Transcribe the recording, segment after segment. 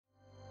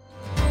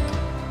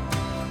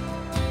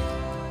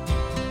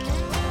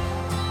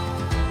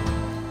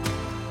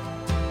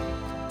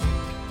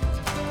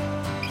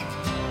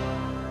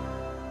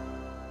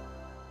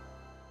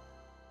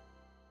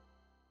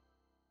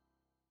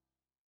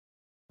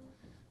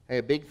Hey,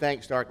 a big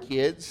thanks to our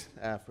kids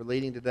for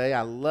leading today.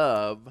 I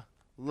love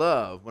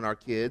when our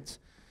kids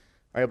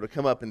are able to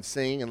come up and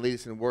sing and lead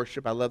us in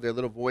worship. I love their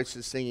little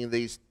voices singing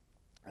these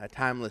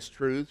timeless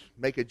truths.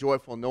 Make a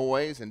joyful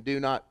noise and do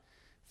not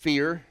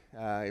fear.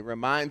 It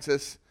reminds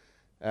us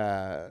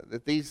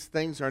that these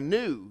things are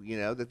new,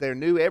 that they're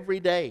new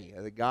every day,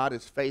 that God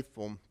is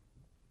faithful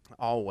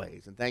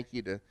always. And thank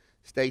you to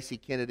Stacy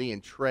Kennedy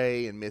and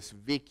Trey and Miss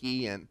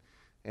Vicky and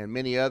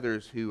many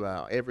others who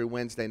every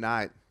Wednesday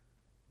night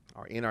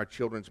are in our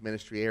children's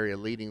ministry area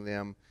leading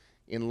them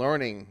in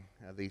learning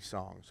these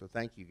songs. So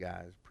thank you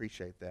guys.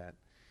 Appreciate that.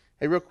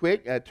 Hey, real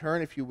quick,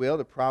 turn, if you will,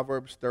 to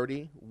Proverbs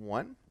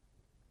 31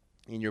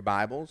 in your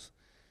Bibles.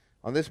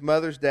 On this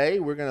Mother's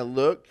Day, we're going to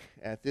look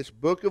at this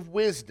book of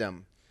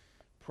wisdom.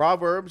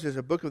 Proverbs is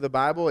a book of the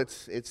Bible.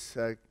 It's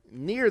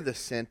near the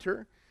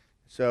center.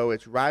 So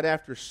it's right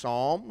after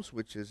Psalms,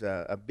 which is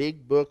a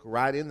big book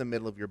right in the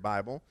middle of your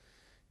Bible.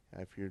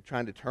 If you're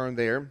trying to turn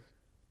there,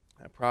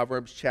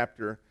 Proverbs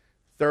chapter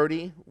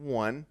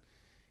 31,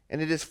 and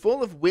it is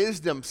full of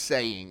wisdom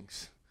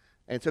sayings.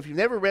 And so if you've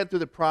never read through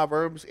the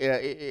Proverbs,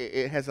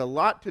 it has a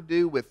lot to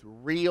do with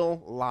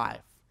real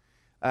life.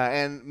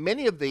 And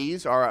many of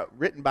these are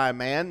written by a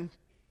man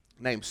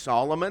named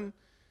Solomon,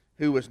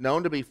 who was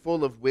known to be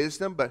full of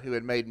wisdom, but who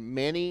had made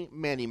many,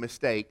 many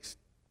mistakes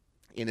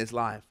in his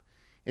life.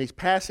 And he's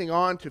passing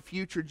on to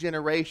future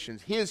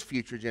generations, his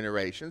future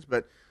generations,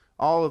 but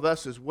all of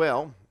us as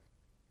well,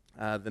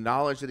 the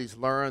knowledge that he's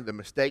learned, the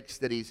mistakes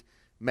that he's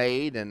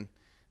made, and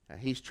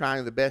he's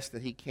trying the best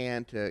that he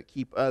can to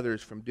keep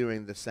others from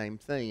doing the same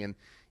thing. And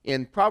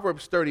in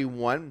Proverbs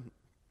 31,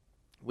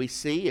 we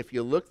see, if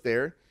you look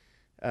there,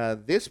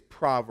 this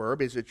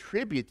proverb is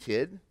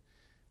attributed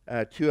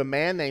to a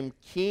man named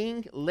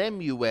King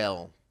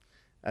Lemuel.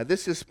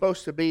 This is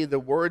supposed to be the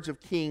words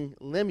of King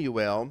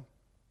Lemuel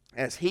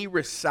as he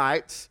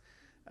recites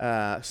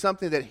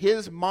something that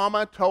his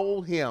mama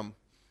told him,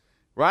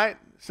 right?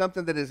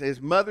 Something that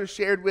his mother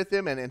shared with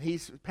him, and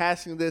he's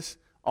passing this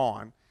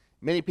on.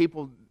 Many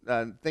people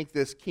think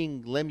this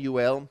King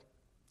Lemuel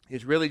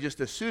is really just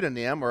a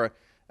pseudonym or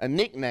a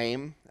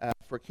nickname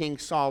for King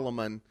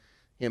Solomon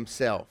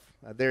himself.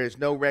 There is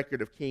no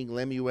record of King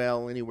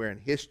Lemuel anywhere in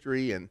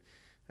history, and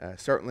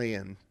certainly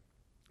in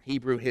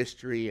Hebrew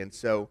history, and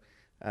so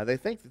they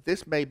think that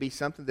this may be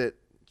something that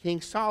King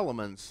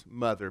Solomon's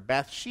mother,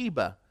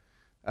 Bathsheba,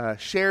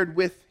 shared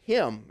with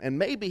him, and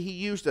maybe he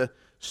used a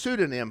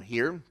pseudonym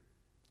here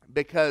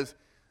because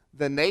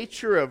the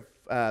nature of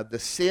the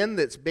sin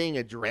that's being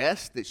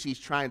addressed, that she's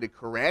trying to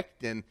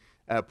correct and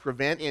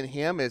prevent in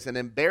him, is an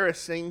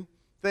embarrassing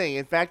thing.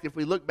 In fact, if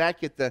we look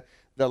back at the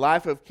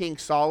life of King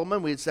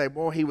Solomon, we'd say,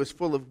 boy, he was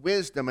full of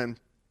wisdom,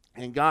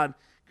 and God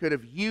could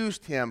have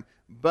used him,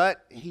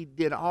 but he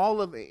did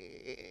all of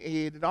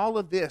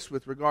this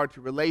with regard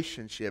to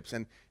relationships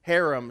and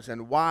harems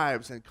and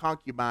wives and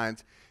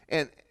concubines,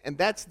 and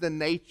that's the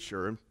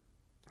nature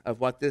of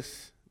what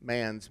this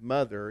man's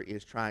mother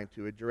is trying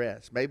to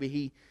address. Maybe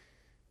he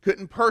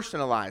couldn't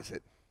personalize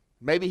it.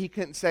 Maybe he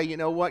couldn't say, you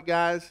know what,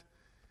 guys,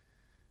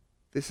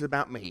 this is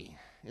about me.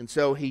 And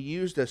so he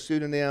used a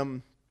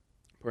pseudonym,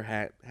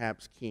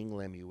 perhaps King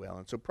Lemuel.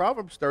 And so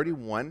Proverbs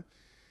 31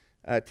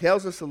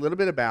 tells us a little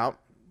bit about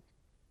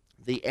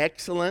the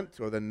excellent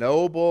or the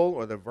noble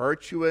or the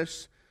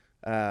virtuous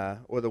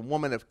or the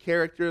woman of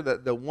character,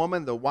 the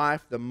woman, the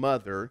wife, the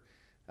mother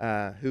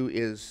who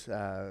is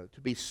to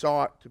be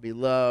sought, to be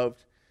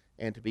loved,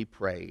 and to be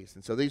praised.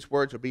 And so these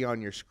words will be on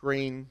your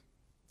screen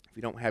if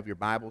you don't have your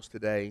Bibles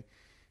today.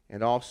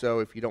 And also,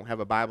 if you don't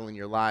have a Bible in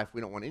your life, we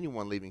don't want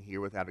anyone leaving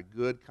here without a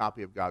good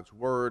copy of God's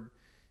Word.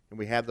 And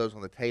we have those on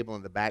the table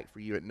in the back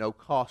for you at no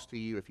cost to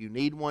you. If you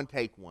need one,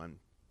 take one.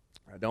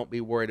 Don't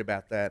be worried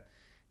about that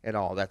at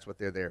all. That's what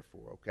they're there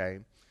for, okay?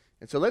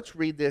 And so let's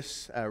read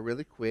this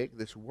really quick,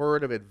 this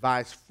word of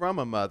advice from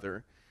a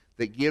mother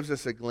that gives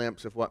us a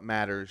glimpse of what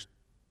matters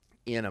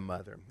in a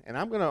mother. And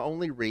I'm going to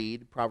only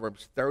read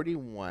Proverbs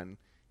 31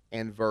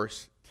 and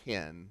verse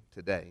 10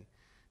 today.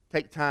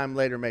 Take time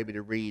later maybe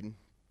to read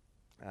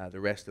the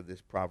rest of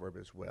this proverb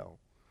as well.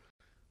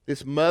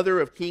 This mother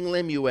of King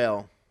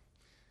Lemuel,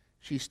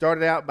 she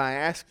started out by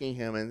asking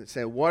him and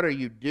said, "What are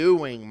you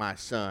doing, my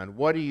son?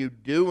 What are you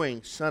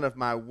doing, son of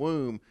my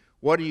womb?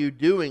 What are you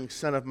doing,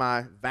 son of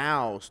my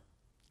vows?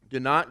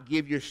 Do not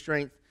give your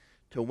strength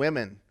to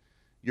women,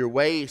 your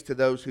ways to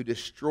those who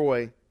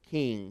destroy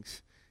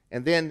kings."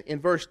 And then in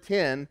verse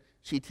 10,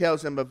 she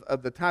tells him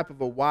of the type of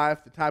a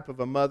wife, the type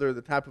of a mother,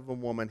 the type of a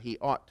woman he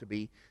ought to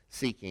be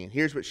seeking. And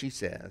here's what she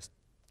says: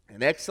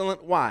 "An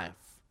excellent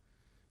wife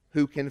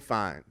who can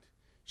find?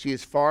 She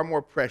is far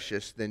more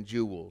precious than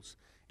jewels."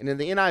 And in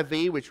the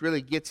NIV, which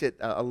really gets it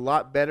a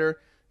lot better,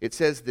 it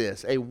says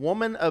this: "A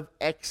woman of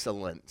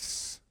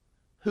excellence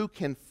who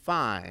can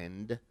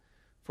find?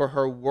 For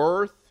her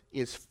worth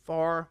is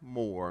far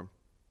more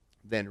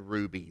than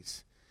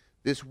rubies."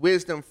 This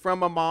wisdom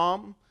from a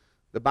mom,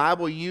 the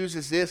Bible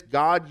uses this,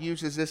 God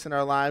uses this in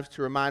our lives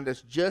to remind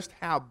us just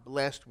how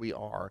blessed we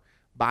are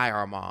by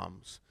our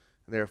moms.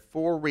 And there are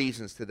 4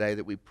 reasons today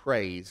that we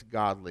praise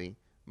godly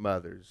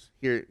mothers.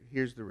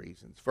 Here's the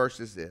reasons. First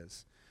is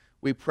this.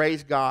 We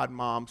praise God,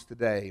 moms,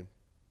 today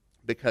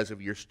because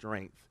of your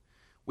strength.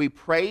 We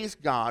praise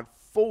God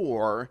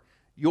for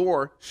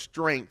your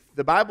strength.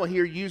 The Bible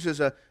here uses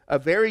a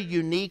very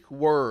unique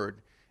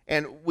word,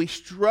 and we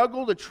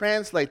struggle to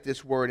translate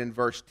this word in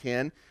verse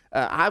 10.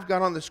 I've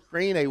got on the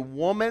screen a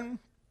woman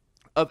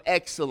of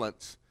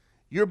excellence.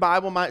 Your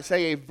Bible might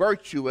say a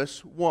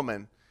virtuous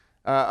woman.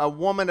 A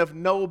woman of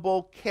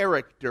noble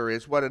character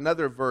is what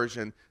another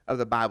version of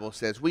the Bible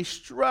says. We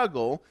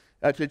struggle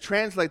to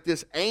translate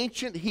this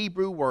ancient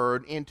Hebrew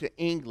word into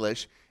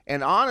English,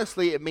 and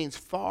honestly, it means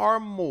far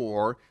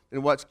more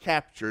than what's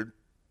captured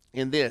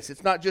in this.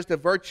 It's not just a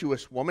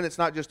virtuous woman. It's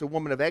not just a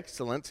woman of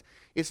excellence.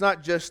 It's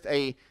not just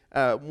a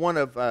one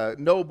of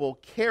noble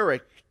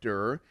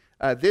character.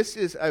 This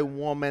is a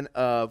woman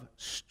of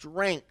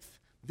strength.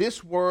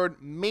 This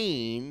word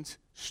means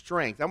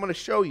strength. I'm going to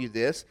show you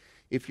this.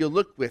 If you'll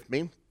look with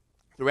me,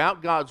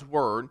 throughout God's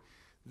Word,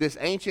 this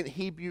ancient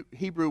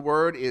Hebrew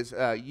word is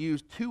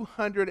used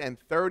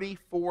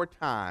 234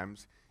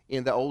 times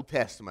in the Old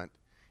Testament.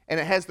 And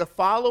it has the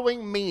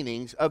following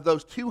meanings of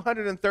those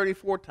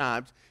 234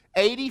 times.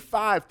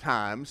 85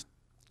 times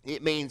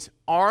it means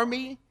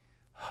army,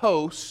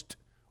 host,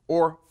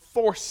 or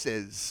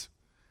forces.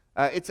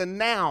 It's a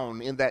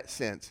noun in that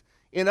sense.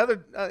 In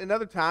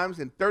other times,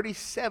 in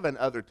 37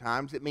 other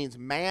times, it means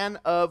man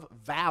of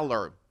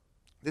valor.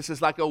 This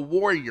is like a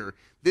warrior.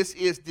 This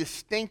is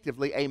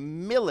distinctively a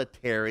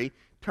military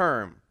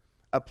term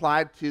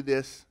applied to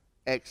this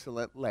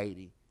excellent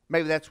lady.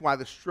 Maybe that's why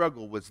the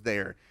struggle was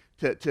there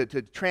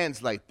to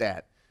translate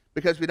that.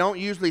 Because we don't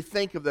usually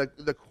think of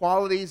the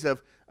qualities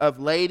of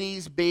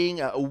ladies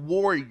being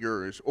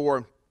warriors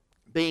or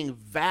being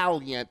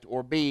valiant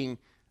or being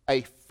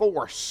a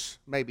force.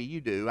 Maybe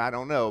you do, I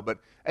don't know. But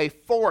a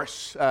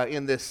force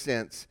in this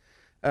sense.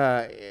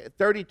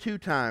 32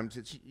 times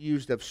it's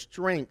used of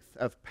strength,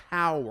 of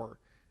power,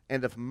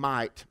 and of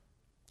might.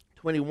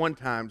 21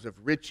 times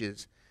of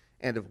riches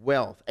and of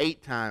wealth.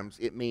 8 times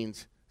it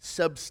means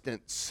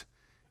substance.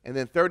 And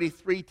then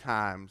 33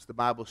 times the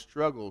Bible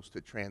struggles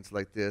to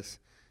translate this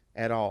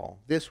at all.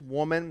 This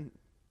woman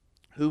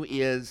who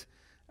is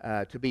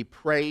to be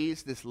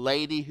praised, this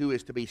lady who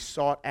is to be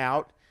sought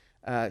out,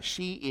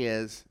 she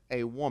is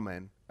a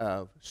woman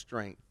of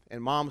strength.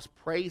 And moms,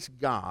 praise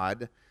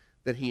God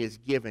that He has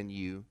given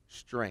you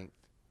strength.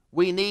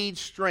 We need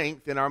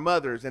strength in our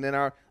mothers and in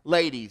our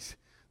ladies.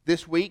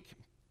 This week,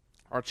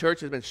 our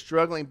church has been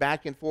struggling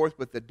back and forth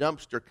with the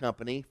dumpster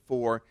company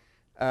for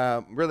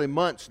really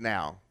months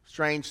now.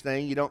 Strange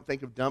thing, you don't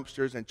think of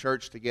dumpsters and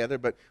church together,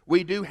 but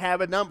we do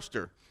have a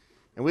dumpster.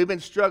 And we've been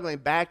struggling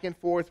back and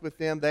forth with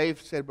them.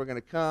 They've said we're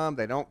going to come.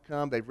 They don't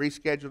come. They've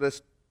rescheduled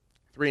us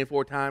 3 and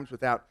 4 times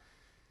without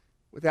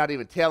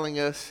even telling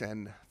us.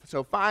 And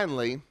so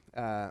finally,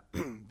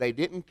 they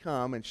didn't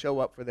come and show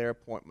up for their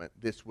appointment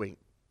this week.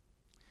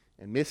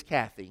 And Miss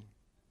Kathy,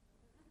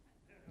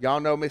 y'all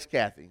know Miss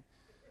Kathy,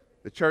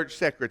 the church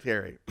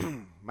secretary,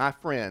 my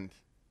friend.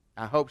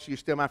 I hope she's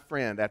still my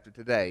friend after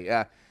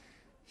today.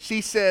 She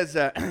says,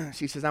 I'm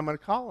going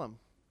to call him.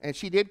 And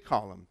she did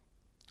call him.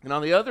 And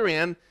on the other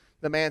end,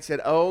 the man said,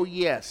 oh,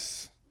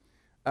 yes,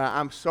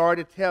 I'm sorry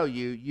to tell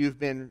you, you've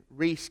been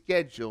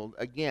rescheduled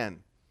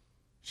again.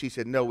 She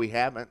said, no, we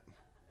haven't.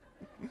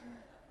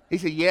 He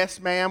said, yes,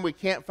 ma'am, we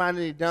can't find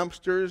any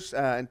dumpsters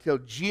until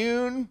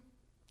June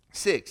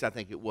 6th, I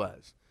think it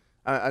was.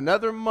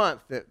 Another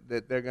month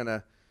that they're going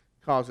to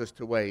cause us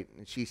to wait.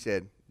 And she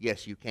said,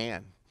 yes, you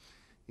can.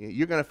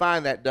 You're going to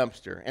find that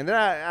dumpster. And then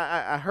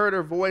I heard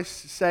her voice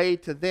say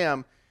to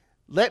them,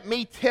 let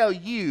me tell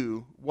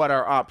you what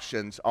our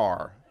options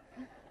are.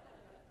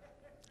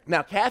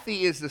 Now,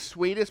 Kathy is the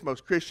sweetest,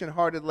 most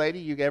Christian-hearted lady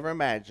you could ever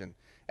imagine.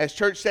 As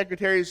church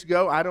secretaries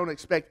go, I don't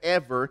expect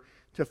ever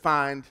to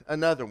find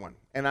another one.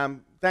 And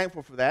I'm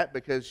thankful for that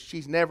because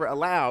she's never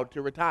allowed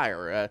to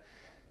retire.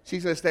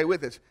 She's going to stay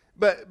with us.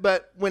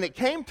 But when it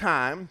came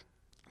time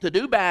to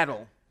do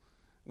battle,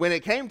 when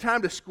it came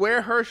time to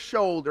square her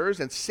shoulders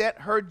and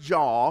set her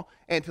jaw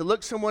and to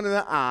look someone in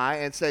the eye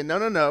and say,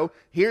 no,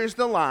 here's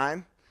the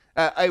line,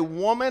 a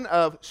woman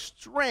of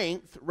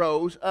strength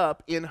rose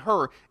up in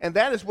her. And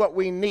that is what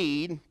we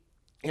need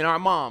in our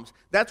moms.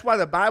 That's why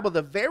the Bible,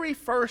 the very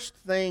first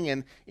thing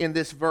in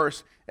this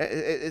verse,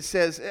 it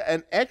says,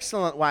 an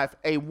excellent wife,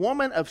 a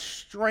woman of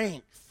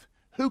strength,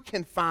 who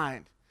can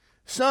find?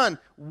 Son,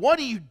 what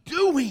are you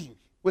doing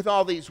with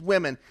all these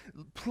women?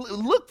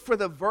 Look for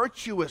the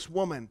virtuous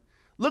woman.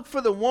 Look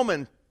for the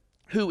woman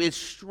who is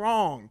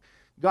strong.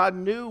 God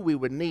knew we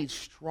would need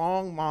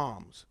strong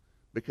moms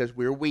because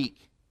we're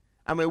weak.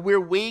 I mean, we're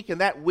weak, and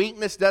that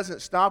weakness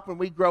doesn't stop when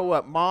we grow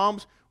up.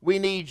 Moms, we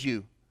need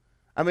you.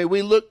 I mean,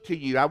 we look to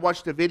you. I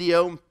watched a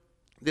video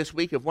this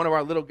week of one of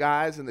our little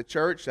guys in the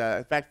church.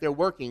 In fact, they're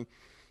working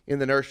in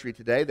the nursery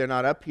today. They're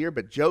not up here,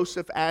 but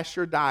Joseph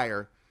Asher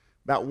Dyer,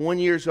 about 1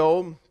 year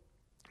old.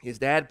 His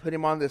dad put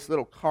him on this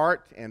little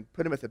cart and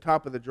put him at the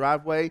top of the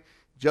driveway.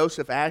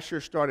 Joseph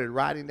Asher started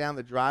riding down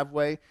the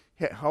driveway,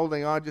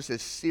 holding on just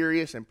as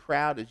serious and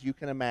proud as you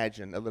can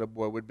imagine a little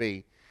boy would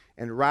be.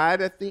 And right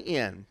at the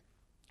end,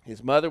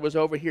 his mother was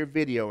over here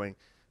videoing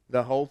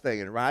the whole thing.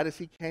 And right as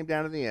he came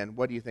down to the end,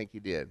 what do you think he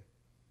did?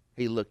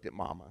 He looked at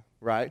Mama,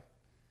 right?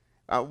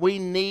 We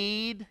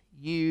need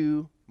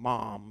you,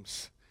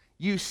 moms.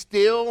 You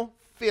still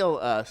fill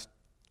us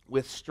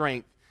with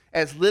strength.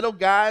 As little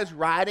guys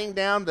riding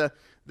down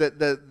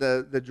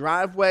the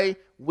driveway,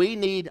 we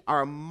need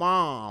our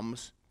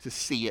moms to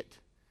see it.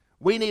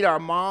 We need our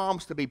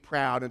moms to be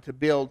proud and to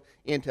build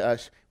into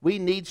us. We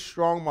need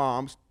strong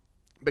moms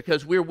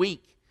because we're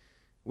weak.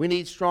 We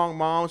need strong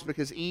moms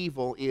because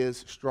evil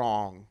is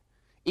strong.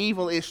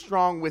 Evil is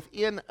strong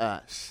within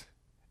us.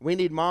 We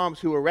need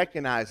moms who will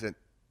recognize it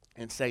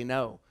and say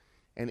no.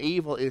 And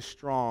evil is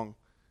strong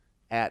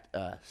at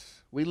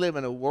us. We live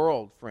in a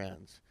world,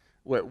 friends,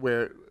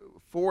 where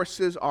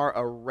forces are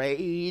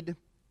arrayed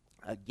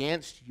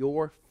against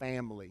your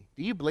family.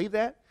 Do you believe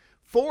that?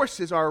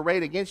 Forces are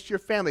arrayed against your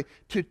family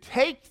to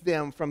take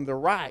them from the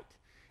right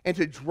and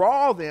to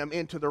draw them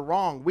into the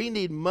wrong. We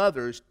need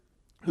mothers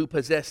who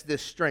possess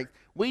this strength.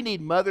 We need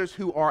mothers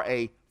who are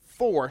a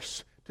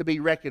force to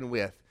be reckoned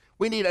with.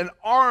 We need an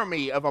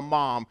army of a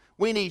mom.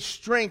 We need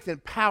strength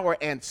and power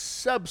and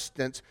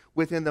substance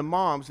within the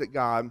moms that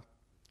God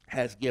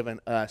has given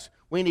us.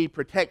 We need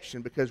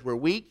protection because we're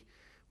weak.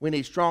 We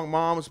need strong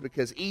moms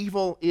because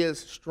evil is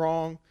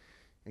strong.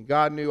 And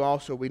God knew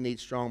also we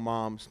need strong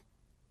moms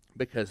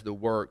because the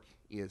work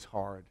is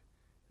hard.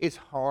 It's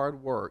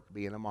hard work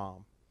being a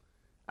mom.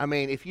 I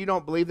mean, if you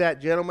don't believe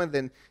that, gentlemen,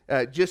 then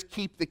just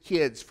keep the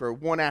kids for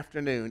one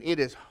afternoon. It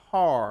is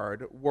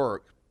hard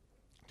work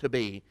to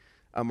be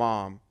a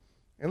mom.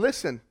 And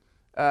listen,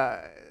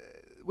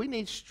 we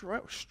need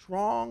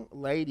strong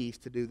ladies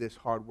to do this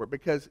hard work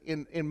because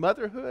in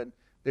motherhood,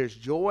 there's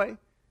joy,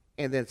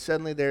 and then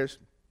suddenly there's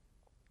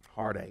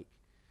heartache.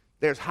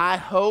 There's high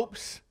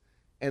hopes,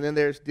 and then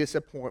there's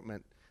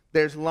disappointment.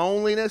 There's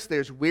loneliness,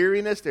 there's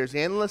weariness, there's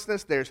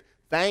endlessness, there's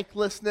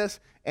thanklessness,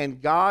 and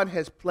God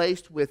has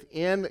placed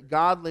within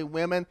godly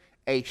women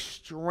a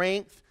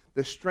strength,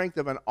 the strength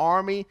of an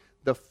army,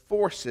 the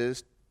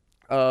forces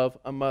of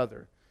a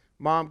mother.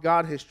 Mom,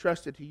 God has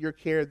trusted to your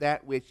care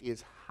that which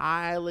is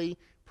highly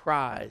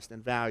prized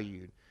and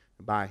valued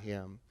by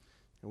Him.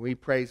 And we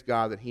praise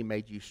God that He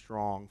made you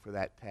strong for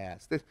that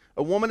task.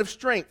 A woman of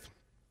strength.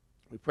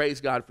 We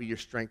praise God for your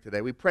strength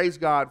today. We praise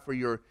God for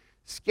your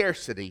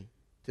scarcity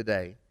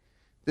today.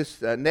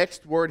 This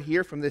next word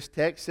here from this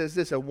text says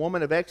this: a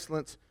woman of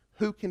excellence,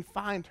 who can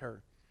find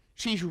her?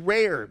 She's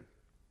rare.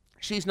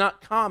 She's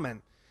not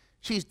common.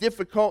 She's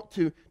difficult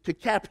to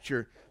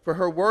capture, for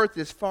her worth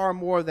is far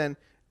more than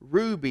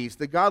rubies.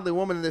 The godly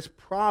woman in this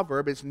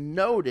proverb is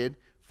noted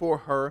for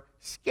her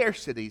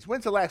scarcities.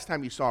 When's the last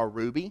time you saw a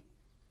ruby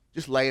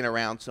just laying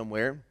around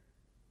somewhere?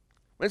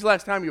 When's the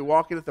last time you're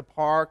walking at the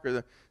park or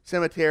the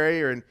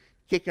cemetery or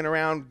kicking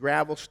around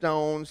gravel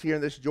stones here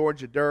in this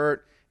Georgia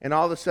dirt, and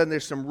all of a sudden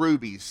there's some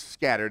rubies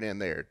scattered in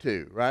there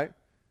too, right?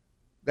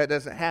 That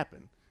doesn't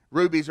happen.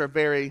 Rubies are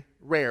very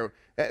rare.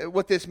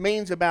 What this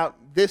means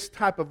about this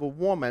type of a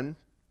woman,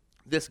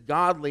 this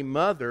godly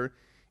mother,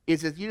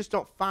 is that you just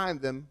don't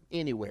find them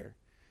anywhere.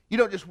 You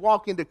don't just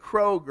walk into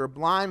Kroger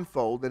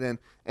blindfolded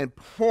and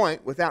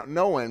point without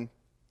knowing,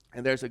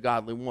 and there's a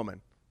godly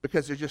woman,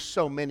 because there's just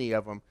so many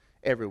of them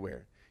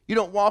everywhere. You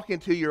don't walk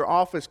into your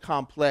office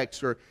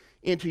complex or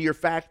into your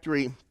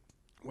factory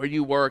where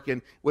you work,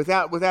 and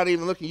without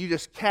even looking, you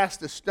just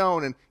cast a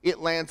stone and it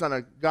lands on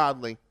a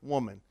godly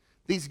woman.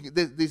 These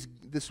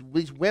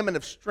women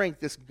of strength,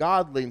 this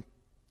godly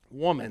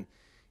woman,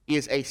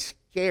 is a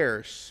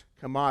scarce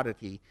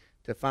commodity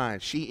to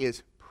find. She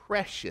is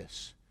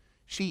precious.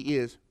 She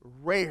is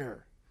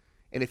rare.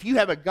 And if you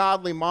have a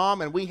godly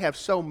mom, and we have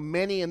so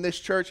many in this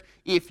church,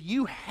 if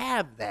you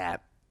have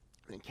that,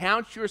 then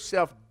count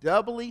yourself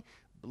doubly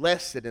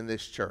blessed in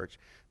this church.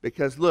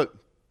 Because look,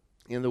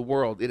 in the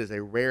world, it is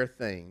a rare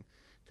thing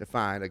to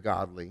find a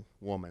godly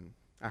woman.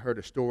 I heard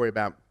a story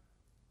about,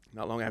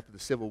 not long after the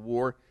Civil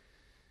War,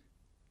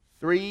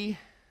 3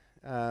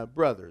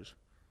 brothers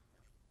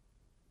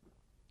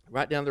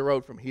right down the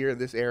road from here in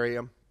this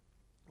area,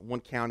 one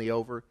county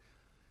over.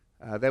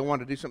 They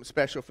wanted to do something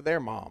special for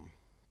their mom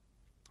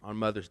on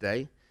Mother's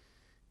Day.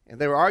 And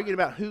they were arguing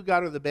about who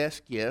got her the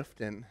best gift.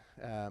 And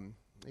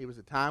it was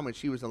a time when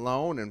she was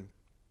alone and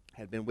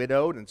had been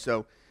widowed. And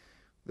so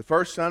the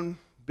first son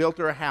built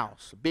her a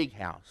house, a big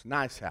house,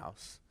 nice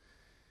house,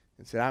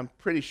 and said, I'm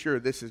pretty sure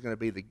this is going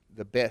to be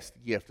the best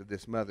gift of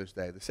this Mother's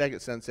Day. The second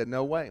son said,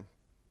 no way.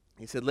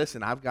 He said,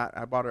 listen, I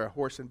bought her a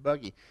horse and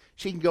buggy.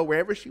 She can go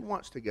wherever she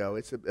wants to go.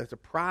 It's a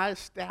prize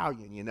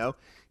stallion, you know.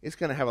 It's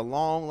going to have a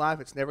long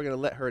life. It's never going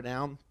to let her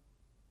down.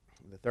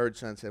 The third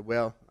son said,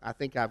 well, I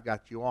think I've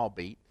got you all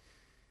beat.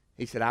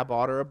 He said, I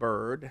bought her a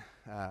bird,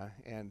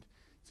 and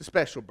it's a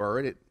special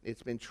bird.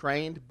 It's been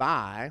trained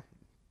by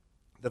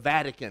the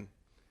Vatican.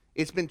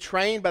 It's been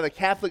trained by the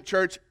Catholic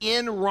Church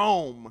in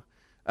Rome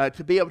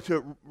to be able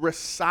to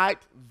recite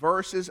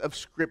verses of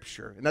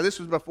Scripture. Now, this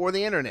was before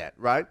the internet,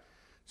 right?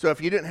 So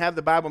if you didn't have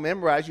the Bible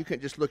memorized, you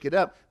couldn't just look it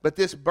up. But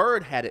this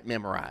bird had it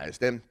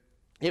memorized. And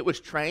it was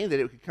trained that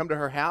it could come to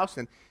her house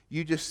and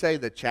you just say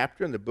the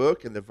chapter and the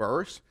book and the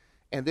verse,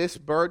 and this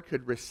bird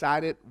could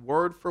recite it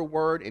word for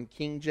word in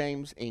King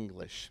James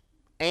English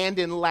and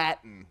in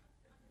Latin.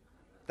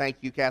 Thank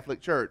you,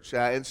 Catholic Church.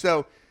 And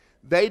so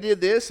they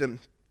did this, and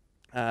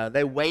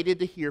they waited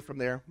to hear from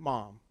their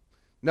mom.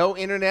 No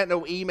internet,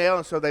 no email,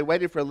 and so they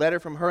waited for a letter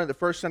from her, and the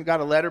first son got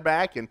a letter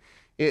back, and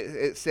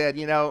it said,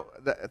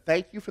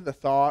 thank you for the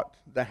thought.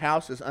 The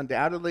house is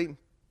undoubtedly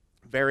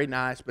very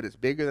nice, but it's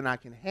bigger than I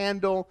can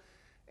handle,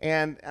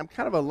 and I'm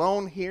kind of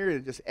alone here.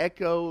 It just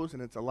echoes,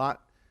 and it's a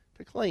lot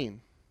to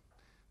clean.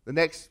 The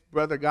next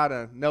brother got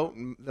a note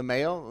in the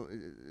mail,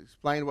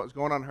 explained what was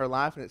going on in her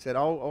life, and it said,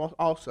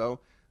 also,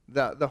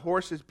 the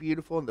horse is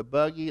beautiful, and the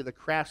buggy, the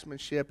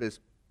craftsmanship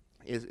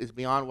is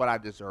beyond what I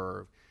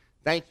deserve.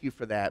 Thank you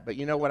for that. But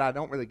you know what? I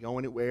don't really go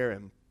anywhere,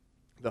 and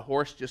the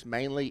horse just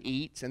mainly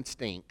eats and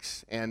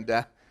stinks. And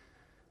so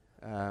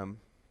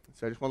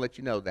I just want to let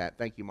you know that.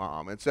 Thank you,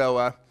 Mom. And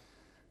so,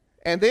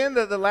 and then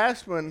the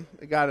last one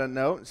got a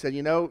note and said,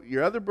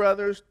 your other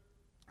brothers,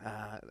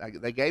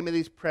 they gave me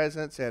these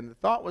presents, and the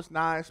thought was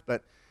nice,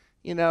 but,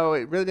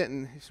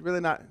 it's really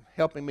not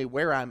helping me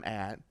where I'm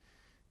at.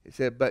 It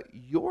said, but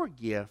your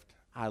gift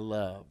I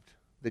loved.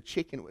 The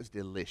chicken was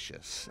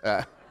delicious.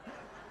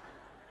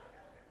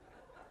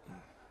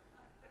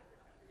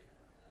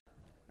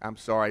 I'm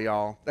sorry,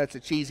 y'all. That's a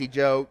cheesy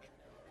joke.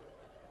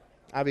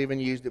 I've even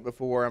used it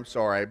before. I'm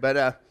sorry.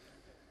 But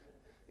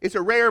it's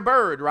a rare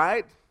bird,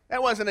 right?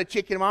 That wasn't a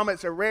chicken, Mom.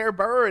 It's a rare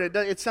bird.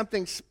 It's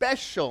something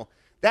special.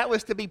 That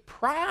was to be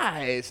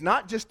prized,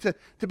 not just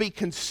to be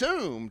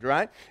consumed,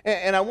 right?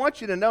 And I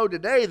want you to know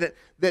today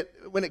that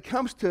when it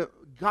comes to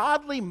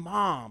godly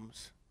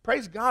moms,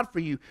 praise God for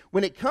you,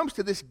 when it comes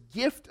to this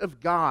gift of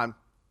God,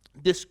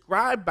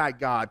 described by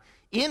God,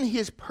 in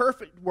his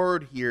perfect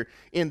word here,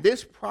 in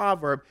this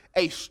proverb,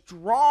 a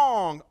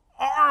strong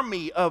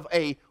army of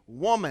a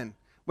woman.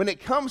 When it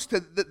comes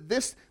to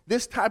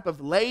this type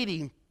of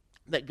lady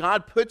that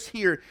God puts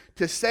here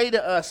to say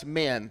to us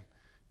men,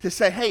 to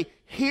say, hey,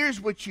 here's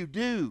what you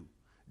do.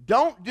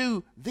 Don't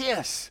do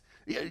this.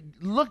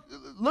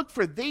 Look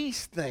for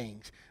these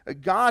things.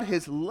 God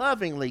has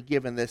lovingly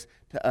given this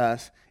to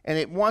us, and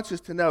it wants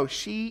us to know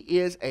she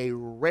is a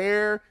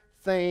rare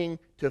thing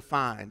to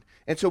find.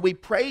 And so we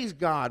praise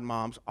God,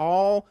 moms,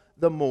 all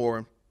the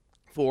more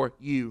for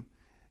you.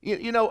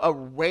 A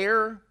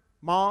rare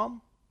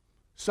mom,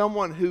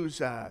 someone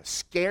who's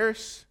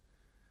scarce,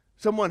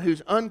 someone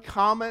who's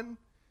uncommon,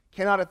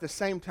 cannot at the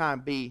same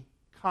time be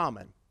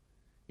common.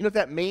 You know what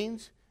that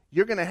means?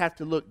 You're going to have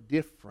to look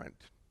different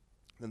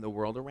than the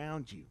world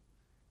around you.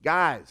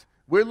 Guys,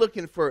 we're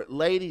looking for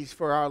ladies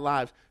for our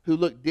lives who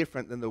look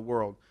different than the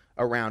world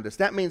around us.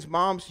 That means,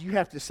 moms, you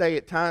have to say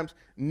at times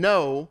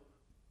no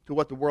to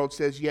what the world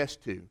says yes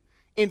to.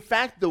 In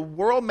fact, the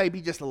world may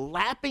be just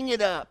lapping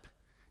it up,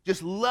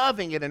 just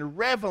loving it and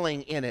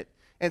reveling in it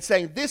and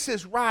saying, this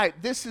is right,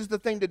 this is the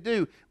thing to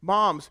do.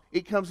 Moms,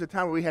 it comes a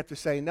time where we have to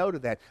say no to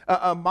that.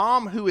 A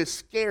mom who is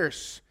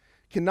scarce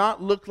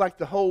cannot look like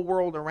the whole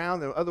world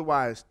around them,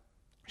 otherwise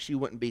she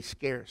wouldn't be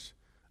scarce.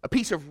 A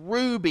piece of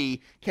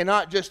ruby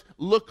cannot just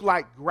look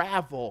like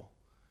gravel,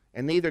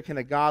 and neither can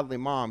a godly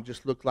mom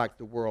just look like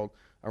the world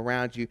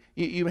around you.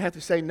 You have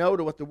to say no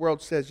to what the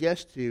world says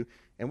yes to,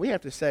 and we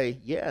have to say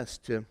yes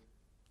to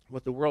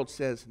what the world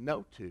says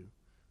no to.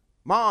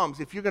 Moms,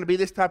 if you're going to be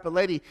this type of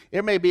lady,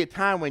 there may be a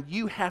time when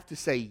you have to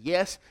say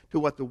yes to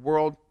what the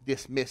world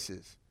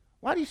dismisses.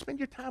 Why do you spend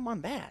your time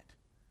on that?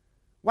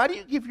 Why do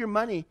you give your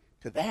money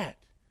to that?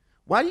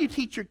 Why do you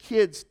teach your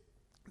kids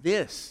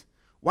this?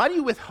 Why do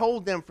you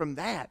withhold them from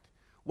that?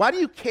 Why do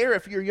you care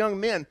if your young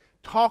men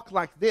talk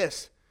like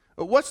this?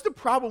 What's the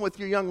problem with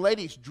your young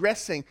ladies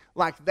dressing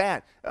like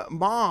that?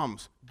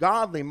 Moms,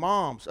 godly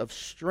moms of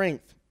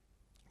strength,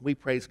 we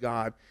praise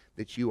God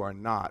that you are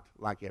not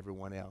like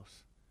everyone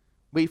else.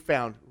 We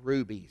found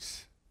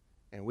rubies,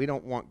 and we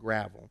don't want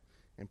gravel.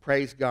 And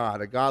praise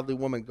God, a godly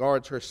woman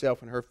guards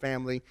herself and her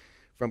family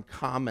from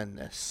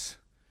commonness.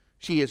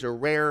 She is a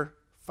rare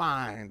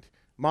find.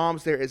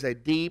 Moms, there is a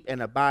deep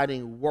and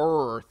abiding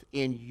worth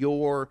in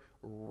your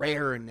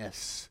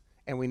rareness.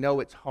 And we know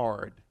it's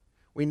hard.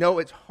 We know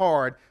it's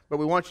hard, but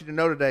we want you to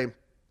know today,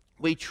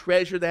 we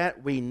treasure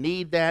that. We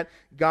need that.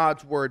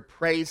 God's word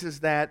praises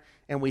that.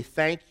 And we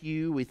thank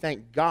you. We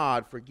thank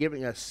God for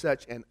giving us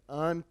such an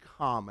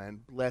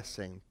uncommon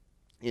blessing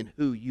in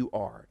who you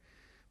are.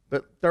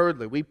 But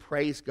thirdly, we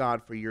praise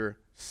God for your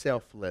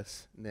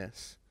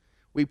selflessness.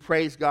 We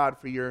praise God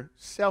for your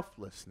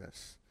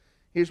selflessness.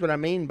 Here's what I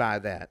mean by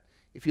that.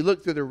 If you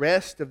look through the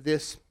rest of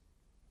this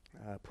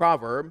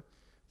proverb,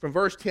 from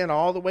verse 10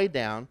 all the way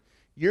down,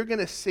 you're going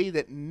to see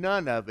that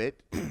none of it,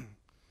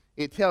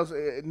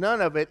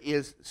 none of it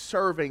is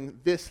serving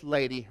this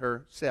lady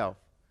herself.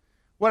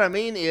 What I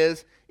mean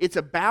is, it's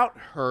about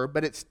her,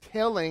 but it's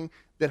telling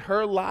that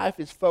her life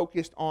is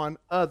focused on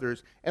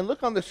others. And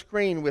look on the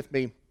screen with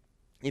me,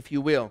 if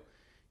you will.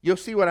 You'll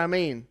see what I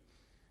mean.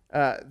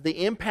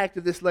 The impact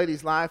of this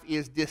lady's life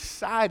is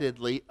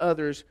decidedly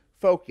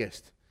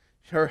others-focused.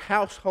 Her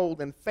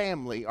household and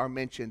family are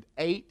mentioned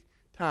 8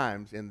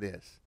 times in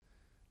this.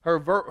 Her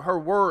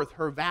worth,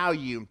 her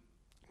value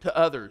to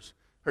others,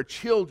 her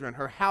children,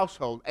 her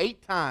household,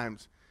 8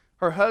 times.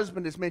 Her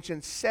husband is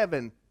mentioned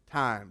 7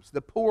 times.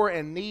 The poor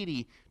and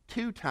needy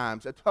 2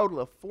 times. A total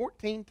of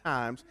 14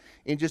 times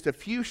in just a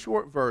few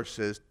short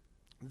verses.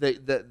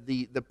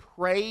 The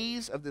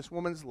praise of this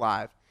woman's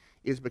life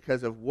is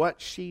because of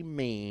what she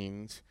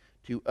means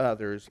to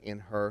others in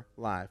her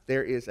life.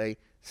 There is a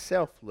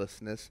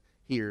selflessness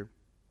here.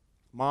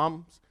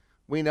 Moms,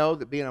 we know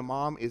that being a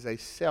mom is a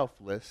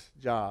selfless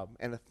job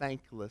and a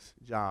thankless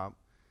job.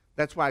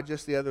 That's why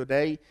just the other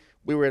day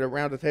we were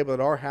around the table at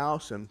our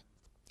house and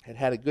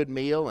had a good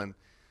meal, and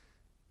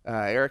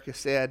Erica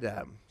said,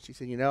 she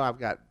said, I've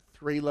got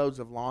 3 loads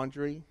of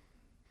laundry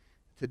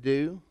to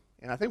do.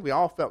 And I think we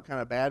all felt kind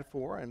of bad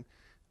for her. And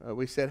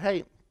we said,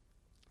 hey,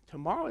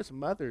 tomorrow is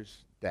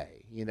Mother's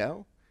Day,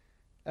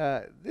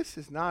 This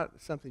is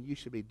not something you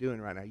should be doing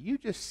right now. You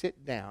just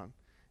sit down.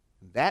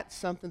 That's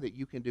something that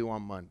you can do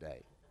on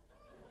Monday.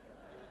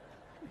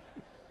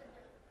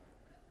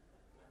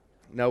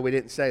 No, we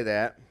didn't say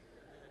that.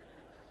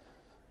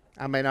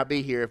 I may not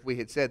be here if we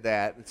had said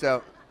that. And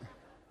so,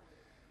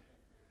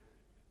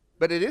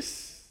 but it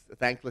is a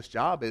thankless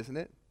job, isn't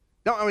it?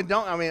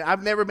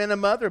 I've never been a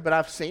mother, but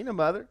I've seen a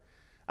mother.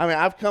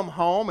 I've come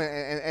home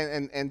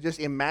and just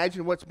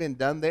imagine what's been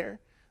done there.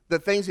 The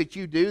things that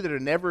you do that are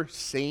never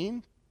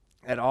seen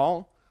at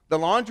all. The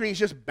laundry is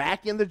just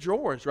back in the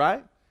drawers,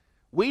 right?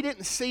 We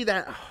didn't see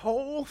that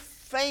whole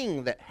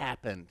thing that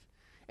happened.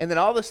 And then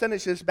all of a sudden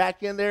it's just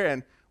back in there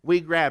and we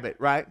grab it,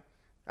 right?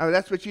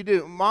 That's what you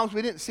do. Moms,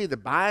 we didn't see the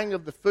buying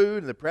of the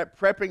food and the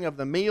prepping of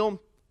the meal.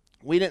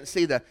 We didn't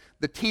see the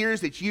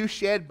tears that you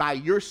shed by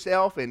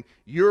yourself in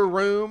your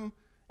room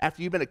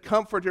after you've been a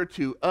comforter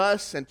to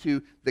us and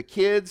to the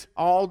kids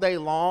all day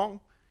long,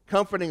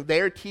 comforting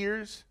their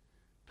tears,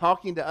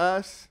 talking to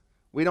us.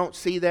 We don't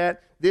see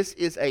that. This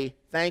is a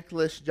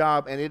thankless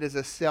job, and it is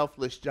a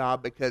selfless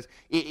job because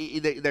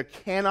there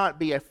cannot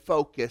be a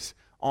focus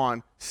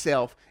on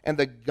self. And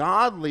the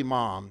godly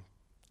mom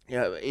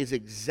is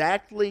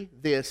exactly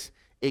this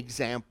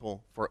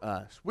example for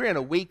us. We're in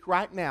a week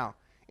right now,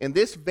 in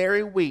this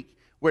very week,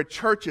 where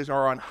churches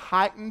are on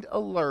heightened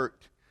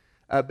alert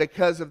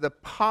because of the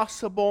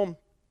possible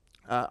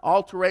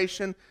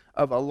alteration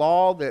of a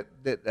law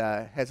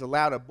that has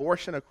allowed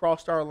abortion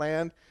across our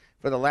land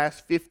for the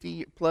last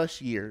 50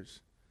 plus years.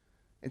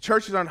 And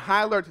churches are on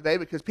high alert today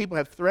because people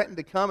have threatened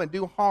to come and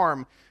do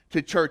harm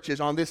to churches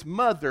on this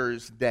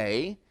Mother's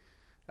Day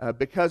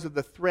because of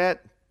the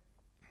threat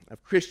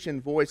of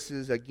Christian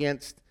voices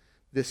against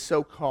this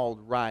so-called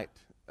right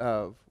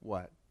of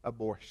what?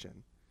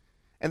 Abortion.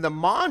 And the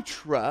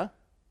mantra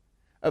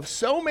of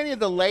so many of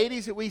the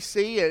ladies that we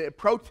see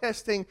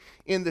protesting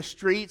in the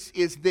streets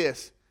is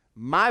this: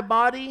 my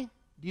body,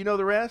 do you know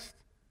the rest?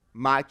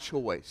 My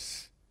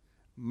choice.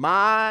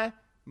 My,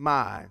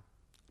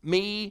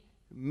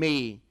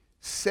 me,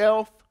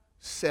 self.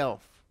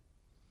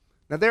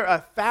 Now there are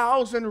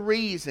 1,000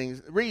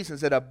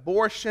 reasons that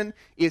abortion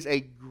is a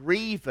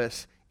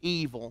grievous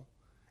evil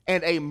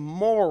and a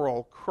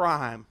moral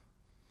crime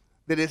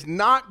that is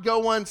not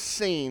go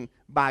unseen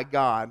by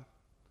God.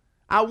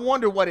 I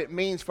wonder what it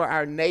means for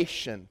our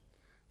nation,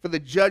 for the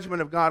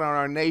judgment of God on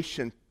our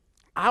nation.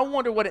 I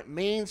wonder what it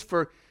means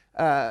for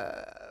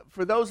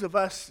those of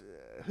us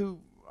who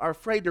are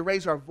afraid to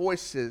raise our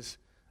voices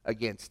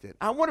against it.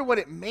 I wonder what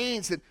it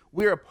means that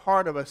we're a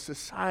part of a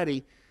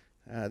society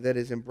that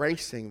is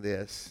embracing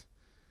this.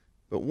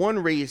 But one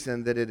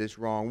reason that it is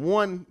wrong,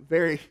 one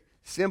very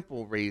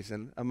simple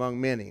reason among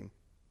many,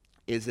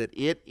 is that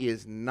it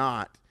is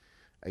not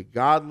a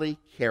godly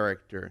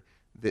character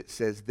that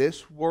says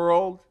this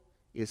world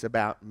is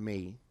about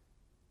me.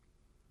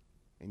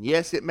 And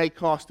yes, it may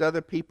cost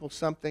other people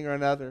something or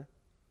another.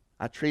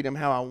 I treat them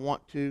how I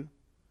want to.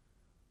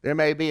 There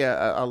may be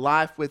a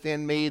life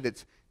within me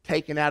that's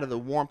taken out of the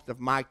warmth of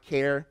my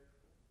care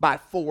by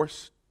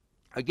force,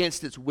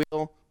 against its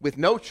will, with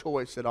no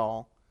choice at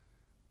all.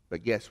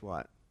 But guess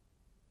what?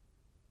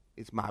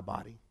 It's my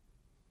body,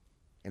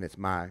 and it's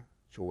my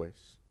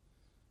choice.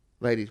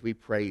 Ladies, we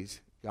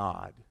praise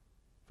God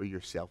for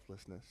your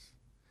selflessness.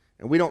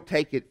 And we don't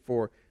take it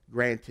for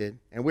granted.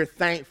 And we're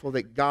thankful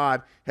that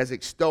God has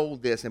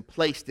extolled this and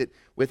placed it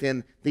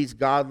within these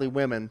godly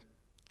women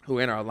who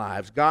are in our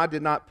lives. God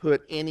did not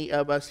put any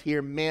of us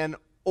here, men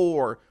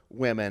or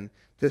women,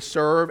 to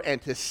serve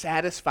and to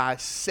satisfy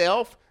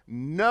self.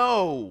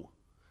 No.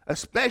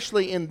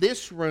 Especially in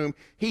this room,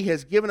 He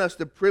has given us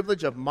the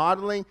privilege of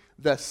modeling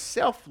the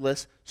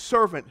selfless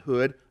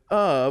servanthood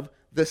of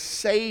the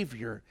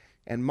Savior.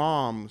 And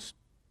moms,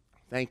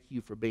 thank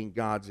you for being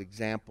God's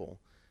example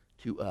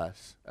to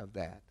us of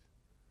that.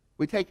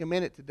 We take a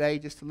minute today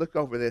just to look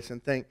over this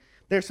and think,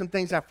 there's some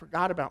things I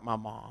forgot about my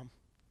mom.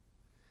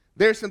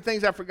 There's some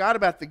things I forgot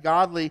about the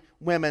godly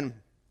women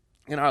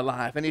in our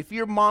life. And if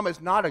your mom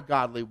is not a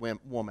godly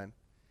woman,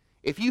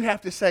 if you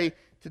have to say,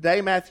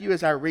 today, Matthew,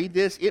 as I read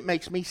this, it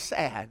makes me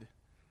sad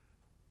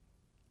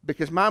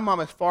because my mom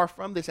is far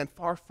from this and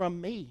far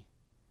from me.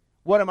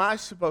 What am I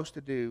supposed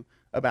to do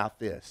about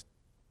this?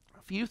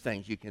 a few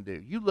things you can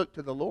do. You look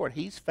to the Lord.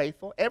 He's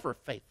faithful, ever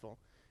faithful.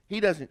 He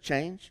doesn't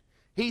change.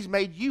 He's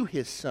made you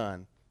his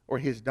son or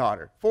his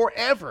daughter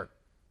forever,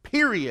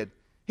 period.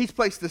 He's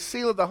placed the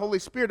seal of the Holy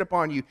Spirit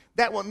upon you.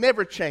 That will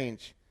never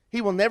change.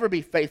 He will never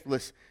be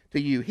faithless to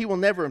you. He will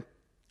never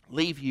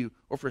leave you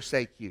or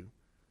forsake you.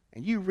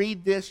 And you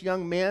read this,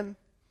 young men,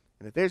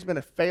 and if there's been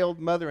a failed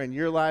mother in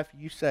your life,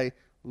 you say,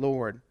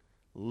 Lord,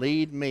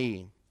 lead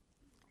me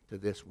to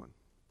this one.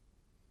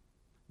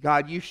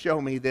 God, you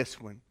show me this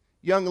one.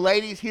 Young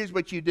ladies, here's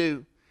what you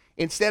do.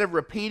 Instead of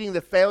repeating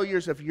the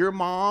failures of your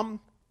mom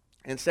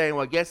and saying,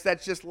 well, I guess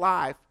that's just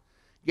life,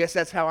 guess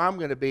that's how I'm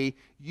going to be,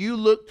 you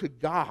look to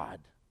God.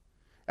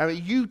 I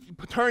mean, you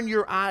turn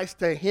your eyes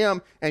to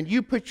Him and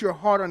you put your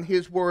heart on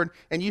His word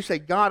and you say,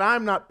 God,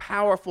 I'm not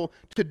powerful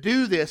to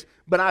do this,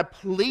 but I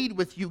plead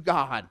with you,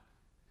 God,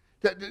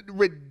 to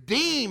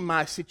redeem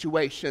my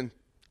situation.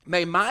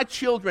 May my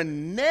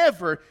children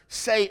never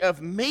say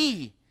of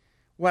me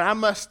what I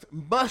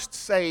must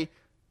say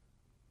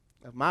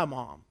of my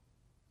mom.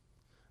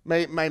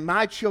 May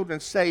my children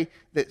say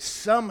that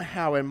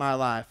somehow in my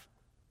life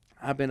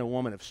I've been a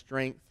woman of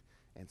strength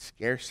and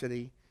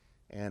scarcity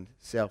and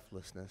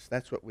selflessness.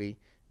 That's what we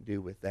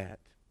do with that.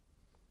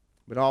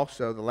 But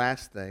also, the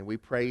last thing, we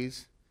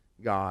praise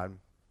God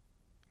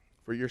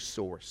for your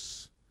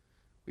source.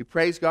 We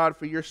praise God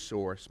for your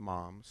source,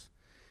 moms.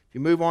 If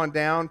you move on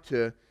down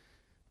to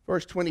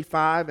verse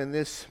 25 in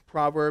this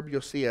proverb,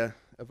 you'll see a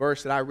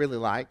verse that I really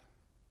like.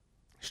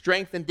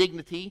 Strength and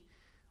dignity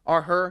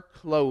are her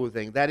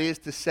clothing. That is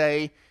to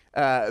say,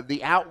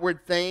 the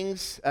outward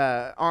things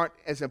aren't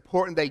as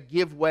important. They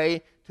give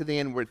way to the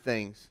inward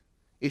things.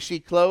 Is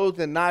she clothed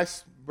in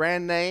nice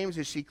brand names?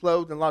 Is she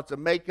clothed in lots of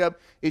makeup?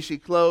 Is she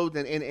clothed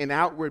in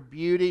outward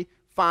beauty?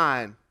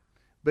 Fine.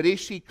 But is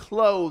she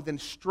clothed in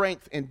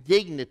strength and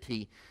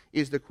dignity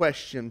is the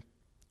question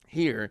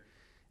here.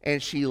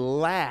 And she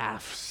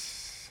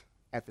laughs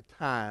at the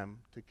time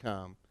to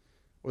come,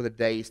 or the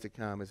days to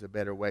come is a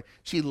better way.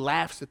 She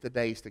laughs at the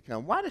days to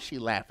come. Why does she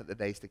laugh at the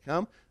days to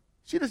come?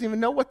 She doesn't even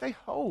know what they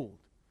hold.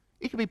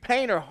 It could be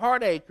pain or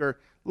heartache or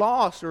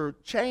loss or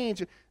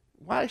change.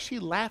 Why is she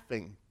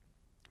laughing?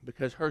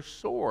 Because her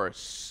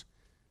source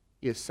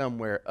is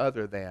somewhere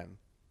other than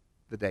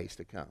the days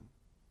to come.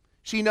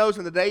 She knows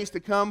in the days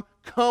to come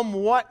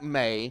what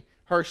may,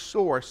 her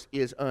source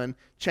is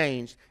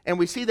unchanged. And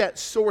we see that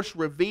source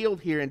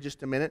revealed here in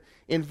just a minute.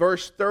 In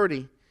verse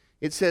 30,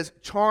 it says,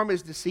 charm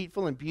is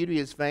deceitful and beauty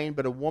is vain,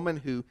 but a woman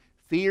who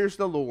fears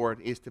the Lord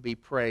is to be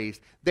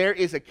praised. There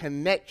is a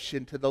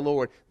connection to the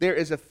Lord. There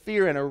is a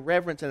fear and a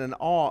reverence and an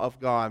awe of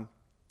God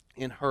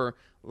in her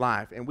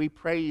life. And we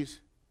praise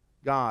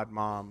God,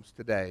 moms,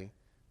 today,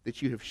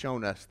 that you have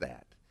shown us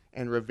that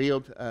and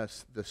revealed to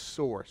us the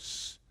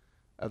source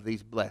of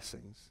these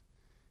blessings.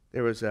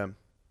 There was a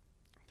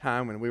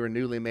time when we were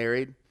newly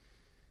married.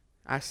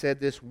 I said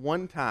this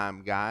one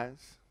time,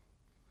 guys.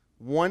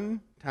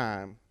 One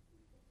time.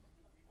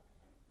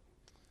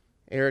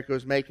 Erica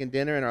was making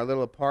dinner in our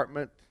little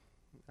apartment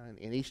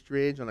in East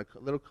Ridge on a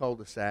little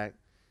cul-de-sac.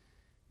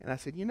 And I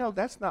said, you know,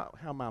 that's not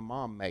how my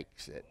mom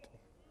makes it.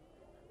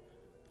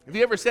 Have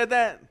you ever said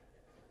that?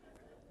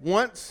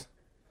 Once?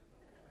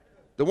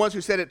 The ones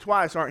who said it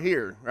twice aren't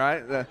here,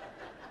 right?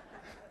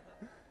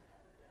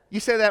 You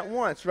said that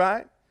once,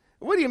 right?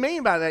 What do you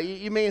mean by that?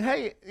 You mean,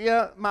 hey,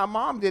 yeah, my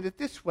mom did it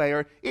this way,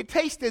 or it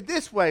tasted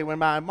this way when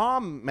my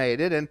mom made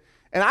it, and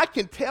I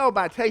can tell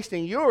by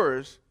tasting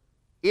yours,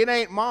 it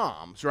ain't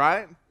mom's,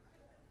 right?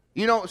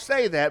 You don't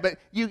say that, but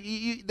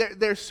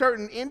there's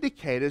certain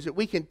indicators that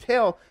we can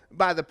tell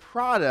by the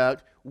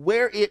product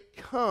where it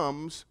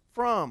comes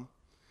from.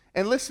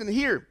 And listen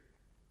here.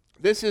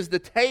 This is the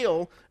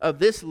tale of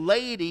this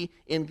lady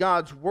in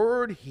God's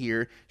Word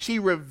here. She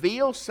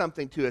reveals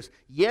something to us.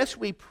 Yes,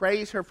 we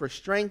praise her for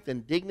strength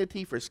and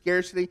dignity, for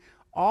scarcity.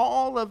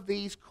 All of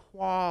these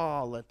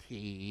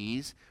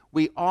qualities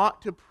we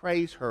ought to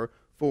praise her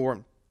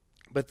for.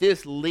 But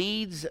this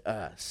leads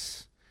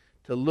us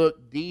to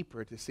look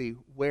deeper to see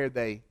where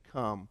they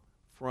come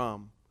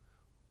from.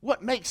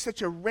 What makes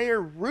such a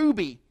rare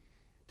ruby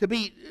to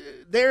be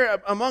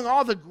there among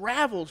all the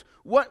gravels?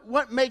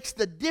 What makes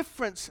the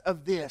difference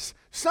of this?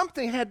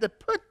 Something had to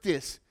put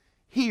this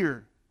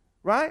here,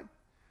 right?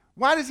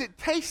 Why does it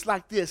taste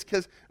like this?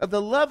 Because of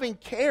the loving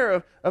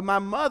care of my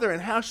mother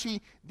and how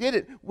she did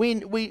it.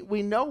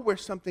 We know where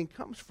something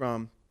comes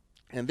from.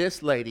 And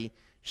this lady,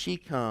 she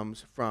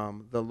comes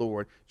from the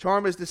Lord.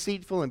 Charm is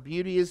deceitful and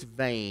beauty is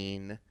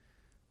vain,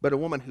 but a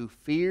woman who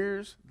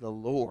fears the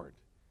Lord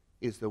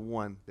is the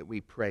one that we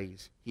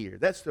praise here.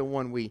 That's the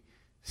one we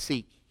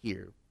seek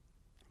here.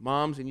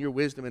 Moms, in your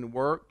wisdom and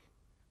work,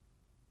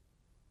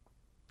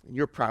 in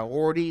your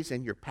priorities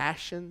and your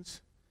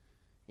passions,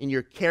 in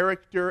your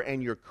character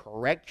and your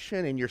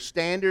correction, in your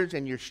standards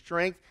and your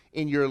strength,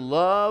 in your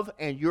love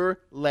and your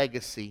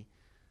legacy,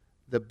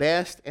 the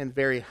best and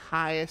very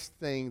highest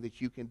thing that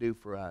you can do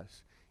for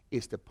us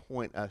is to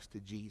point us to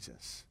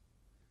Jesus.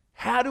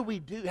 How do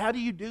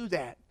you do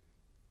that?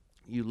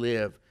 You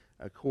live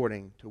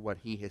according to what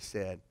He has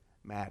said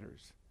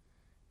matters.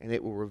 and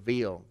it will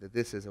reveal that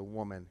this is a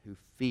woman who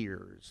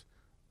fears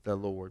the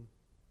Lord.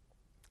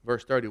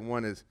 Verse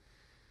 31 is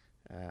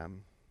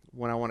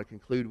one I want to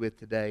conclude with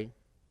today.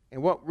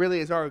 And what really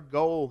is our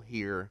goal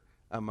here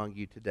among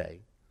you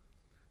today?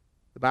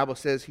 The Bible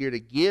says here to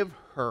give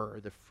her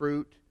the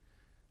fruit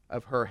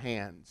of her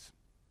hands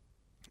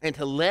and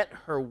to let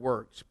her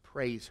works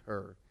praise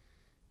her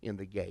in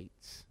the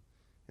gates.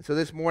 And so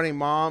this morning,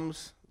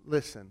 moms,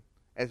 listen,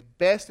 as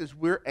best as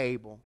we're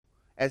able,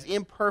 as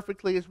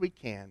imperfectly as we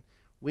can,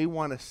 we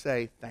want to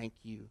say thank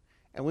you.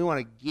 And we want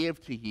to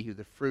give to you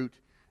the fruit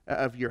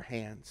of your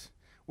hands.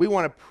 We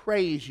want to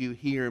praise you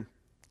here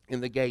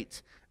in the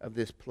gates of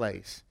this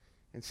place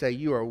and say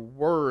you are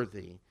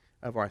worthy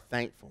of our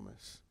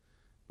thankfulness.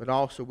 But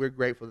also we're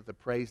grateful that the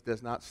praise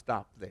does not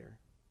stop there.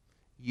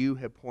 You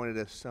have pointed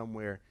us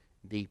somewhere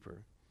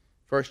deeper.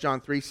 1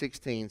 John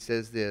 3:16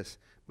 says this,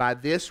 by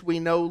this we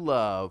know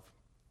love,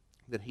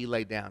 that he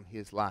laid down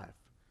his life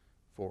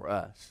for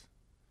us.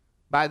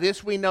 By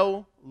this we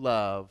know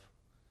love,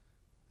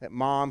 that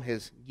mom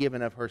has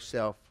given of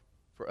herself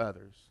for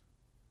others.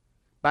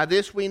 By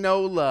this we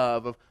know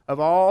love of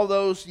all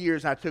those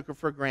years I took her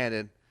for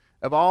granted,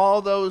 of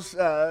all those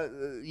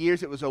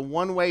years it was a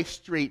one-way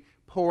street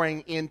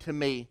pouring into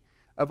me,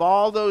 of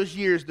all those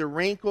years the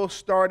wrinkles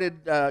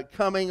started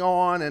coming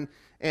on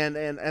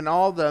and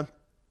all the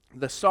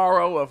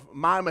sorrow of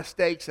my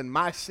mistakes and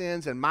my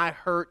sins and my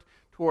hurt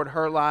toward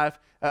her life.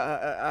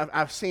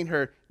 I've seen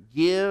her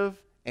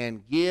give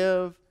and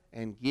give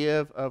and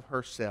give of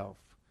herself.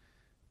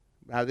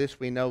 By this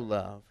we know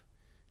love.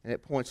 And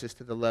it points us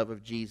to the love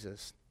of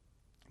Jesus.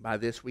 By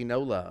this we know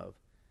love,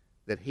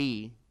 that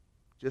he,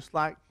 just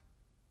like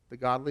the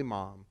godly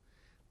mom,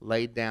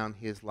 laid down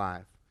his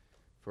life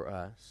for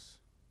us.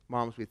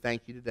 Moms, we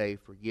thank you today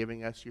for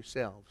giving us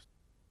yourselves.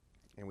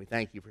 And we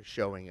thank you for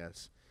showing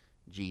us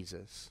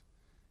Jesus.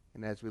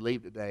 And as we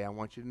leave today, I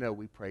want you to know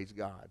we praise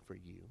God for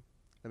you.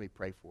 Let me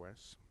pray for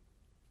us.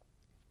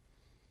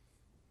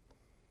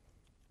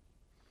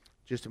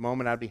 Just a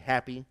moment, I'd be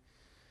happy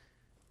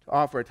to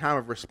offer a time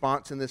of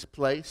response in this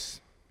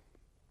place.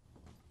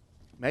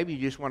 Maybe you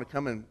just want to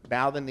come and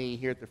bow the knee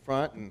here at the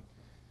front and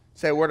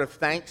say a word of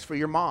thanks for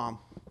your mom.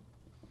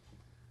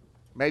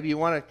 Maybe you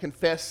want to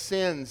confess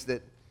sins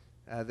that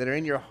are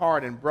in your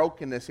heart and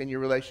brokenness in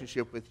your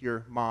relationship with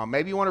your mom.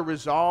 Maybe you want to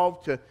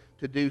resolve to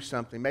do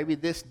something. Maybe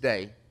this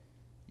day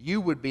you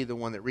would be the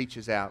one that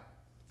reaches out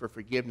for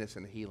forgiveness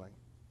and healing.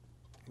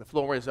 The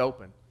floor is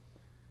open.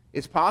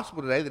 It's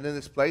possible today that in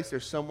this place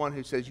there's someone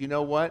who says, you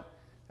know what?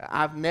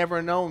 I've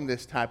never known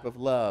this type of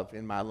love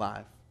in my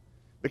life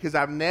because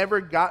I've never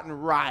gotten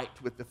right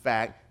with the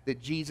fact that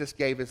Jesus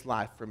gave his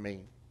life for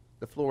me.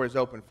 The floor is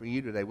open for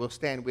you today. We'll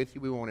stand with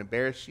you. We won't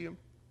embarrass you.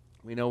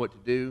 We know what to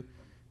do.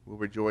 We'll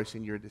rejoice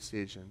in your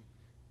decision.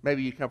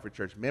 Maybe you come for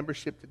church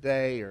membership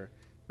today, or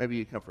maybe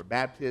you come for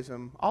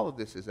baptism. All of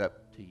this is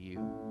up to you.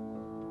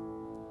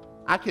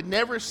 I could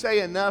never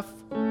say enough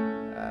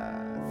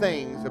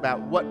things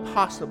about what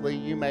possibly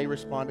you may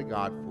respond to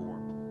God for.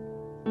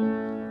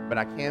 But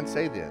I can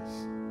say this.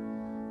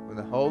 When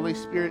the Holy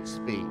Spirit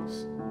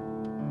speaks,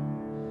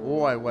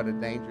 boy, what a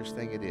dangerous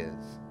thing it is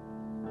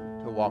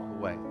to walk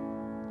away.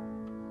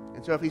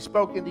 And so if he's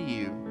spoken to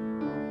you,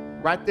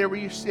 right there where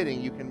you're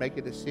sitting, you can make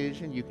a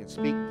decision. You can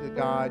speak to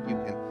God. You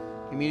can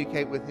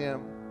communicate with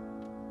him.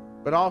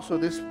 But also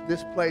this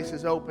place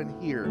is open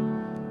here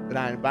that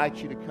I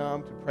invite you to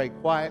come to pray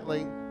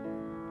quietly. If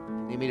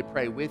you need me to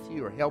pray with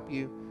you or help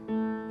you,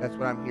 that's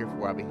what I'm here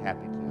for. I'll be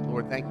happy to.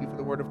 Lord, thank you for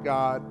the Word of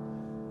God.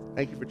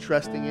 Thank you for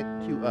trusting it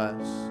to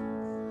us.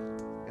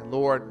 And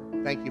Lord,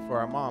 thank you for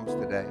our moms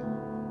today.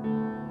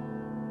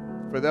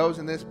 For those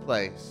in this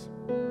place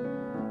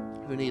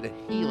who need a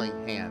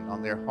healing hand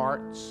on their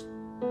hearts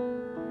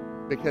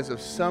because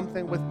of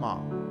something with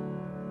mom,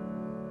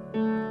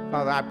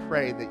 Father, I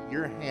pray that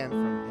your hand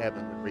from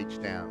heaven would reach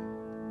down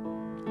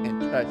and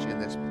touch in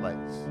this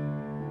place.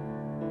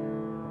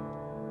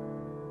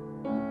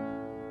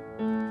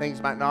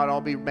 Things might not all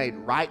be made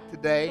right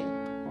today,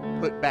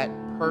 put back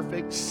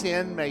perfect.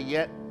 Sin may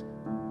yet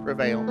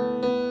prevail.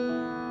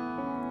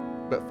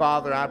 But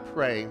Father, I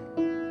pray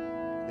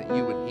that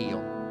you would heal.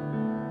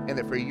 And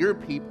that for your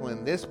people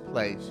in this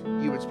place,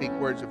 you would speak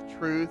words of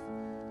truth,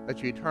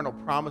 let your eternal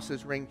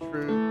promises ring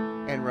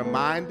true, and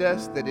remind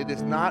us that it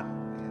is not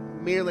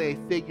merely a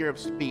figure of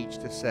speech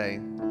to say,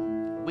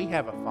 we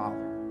have a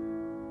father.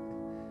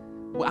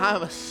 Well, I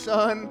am a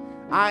son,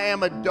 I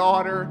am a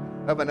daughter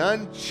of an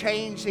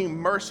unchanging,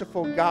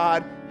 merciful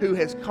God who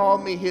has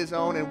called me his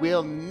own and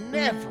will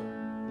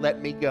never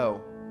let me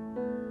go.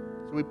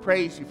 So we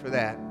praise you for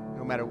that,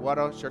 no matter what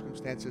our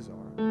circumstances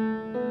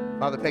are.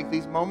 Father, take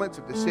these moments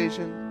of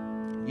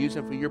decision, use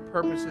them for your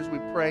purposes, we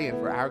pray, and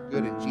for our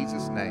good in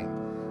Jesus' name.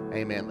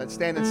 Amen. Let's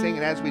stand and sing,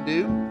 and as we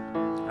do,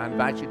 I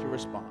invite you to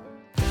respond.